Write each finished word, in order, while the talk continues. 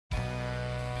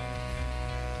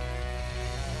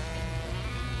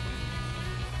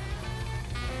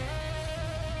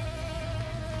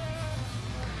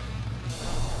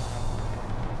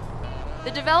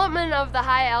The development of the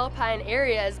high Alpine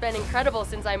area has been incredible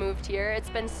since I moved here. It's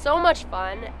been so much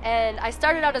fun, and I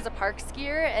started out as a park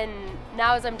skier, and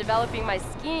now as I'm developing my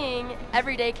skiing,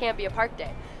 every day can't be a park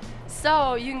day.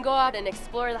 So you can go out and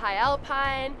explore the high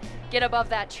Alpine, get above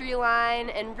that tree line,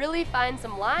 and really find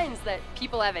some lines that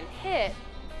people haven't hit.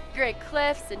 Great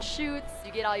cliffs and chutes,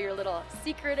 you get all your little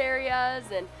secret areas,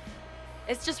 and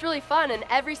it's just really fun, and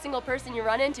every single person you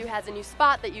run into has a new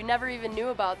spot that you never even knew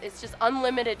about. It's just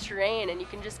unlimited terrain, and you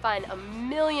can just find a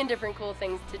million different cool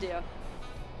things to do.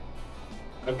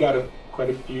 I've got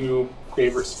quite a few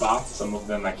favorite spots. Some of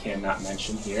them I cannot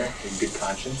mention here in good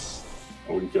conscience.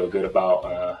 I wouldn't feel good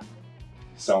about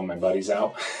selling my buddies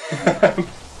out.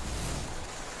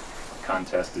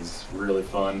 Contest is really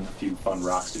fun. A few fun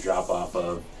rocks to drop off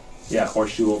of. Yeah,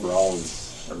 Horseshoe overall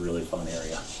is a really fun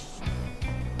area.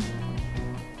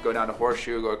 Go down to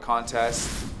Horseshoe, go to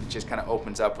Contest. It just kind of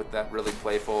opens up with that really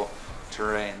playful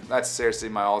terrain. That's seriously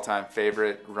my all-time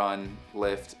favorite run,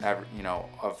 lift, ever, you know,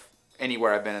 of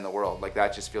anywhere I've been in the world. Like,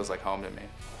 that just feels like home to me.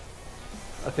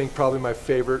 I think probably my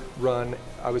favorite run,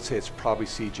 I would say it's probably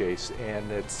CJ's,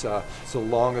 and it's the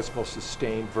longest, most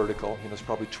sustained vertical. You know, it's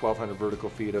probably 1,200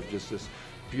 vertical feet of just this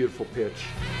beautiful pitch.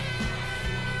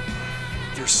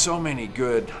 There's so many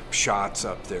good shots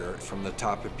up there from the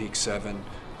top of Peak 7.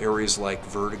 Areas like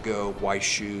Vertigo, White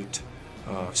Chute,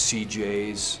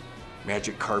 CJ's,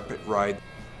 Magic Carpet Ride.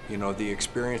 You know, the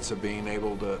experience of being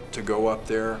able to go up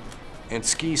there and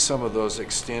ski some of those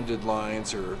extended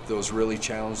lines or those really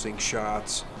challenging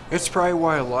shots. It's probably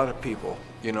why a lot of people,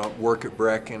 you know, work at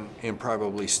Brecken and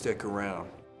probably stick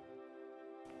around.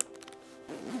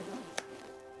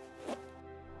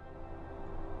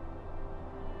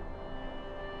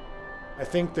 I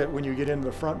think that when you get into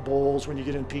the front bowls, when you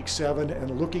get in Peak 7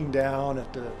 and looking down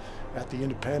at the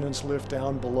Independence lift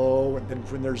down below, and then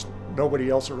when there's nobody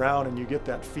else around and you get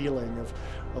that feeling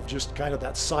of just kind of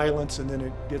that silence, and then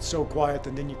it gets so quiet,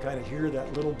 and then you kind of hear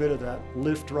that little bit of that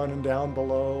lift running down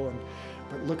below,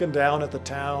 but looking down at the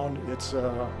town, it's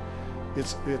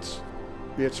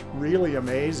really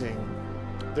amazing.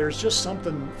 There's just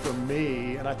something for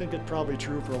me, and I think it's probably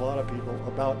true for a lot of people,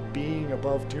 about being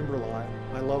above timberline.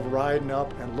 I love riding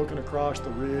up and looking across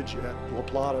the ridge at La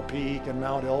Plata Peak and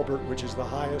Mount Elbert, which is the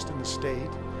highest in the state.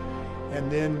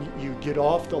 And then you get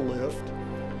off the lift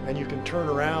and you can turn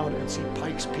around and see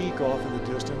Pikes Peak off in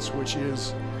the distance, which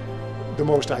is the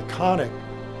most iconic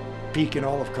peak in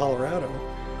all of Colorado.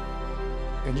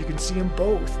 And you can see them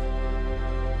both.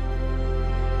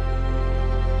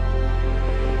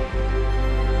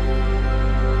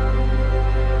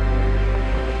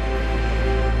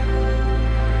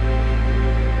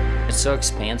 It's so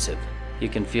expansive. You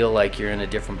can feel like you're in a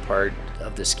different part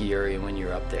of the ski area when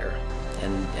you're up there.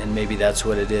 And maybe that's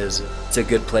what it is. It's a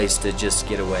good place to just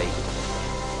get away.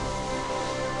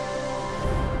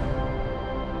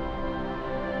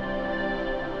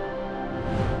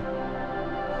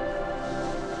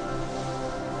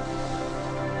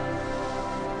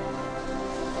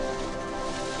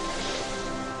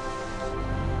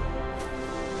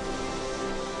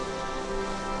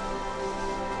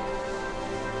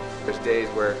 There's days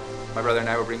where my brother and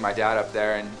I would bring my dad up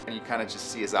there, and you kind of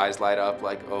just see his eyes light up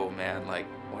like, oh man, like,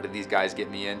 what did these guys get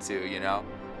me into, you know?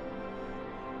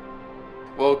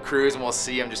 We'll cruise and we'll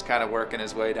see him just kind of working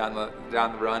his way down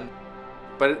the run.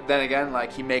 But then again,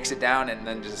 like, he makes it down, and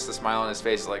then just the smile on his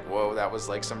face is like, whoa, that was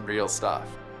like some real stuff.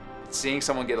 Seeing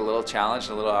someone get a little challenged,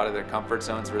 a little out of their comfort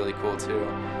zone is really cool too.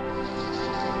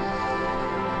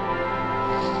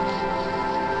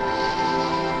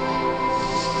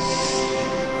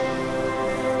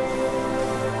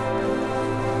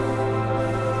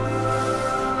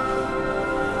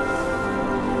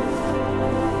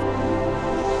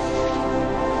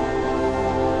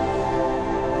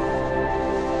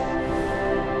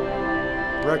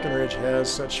 Breckenridge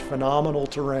has such phenomenal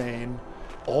terrain.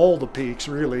 All the peaks,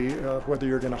 really, whether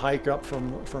you're going to hike up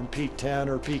from Peak 10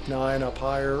 or Peak 9 up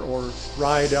higher, or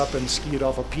ride up and ski it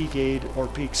off of Peak 8 or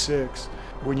Peak 6.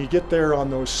 When you get there on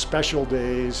those special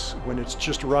days, when it's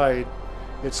just right,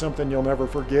 it's something you'll never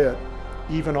forget.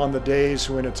 Even on the days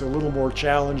when it's a little more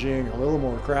challenging, a little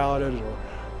more crowded, or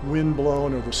wind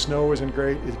blown, or the snow isn't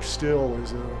great, it still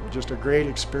is just a great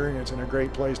experience and a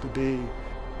great place to be.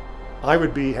 I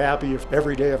would be happy if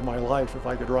every day of my life if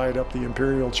I could ride up the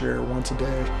Imperial Chair once a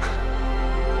day.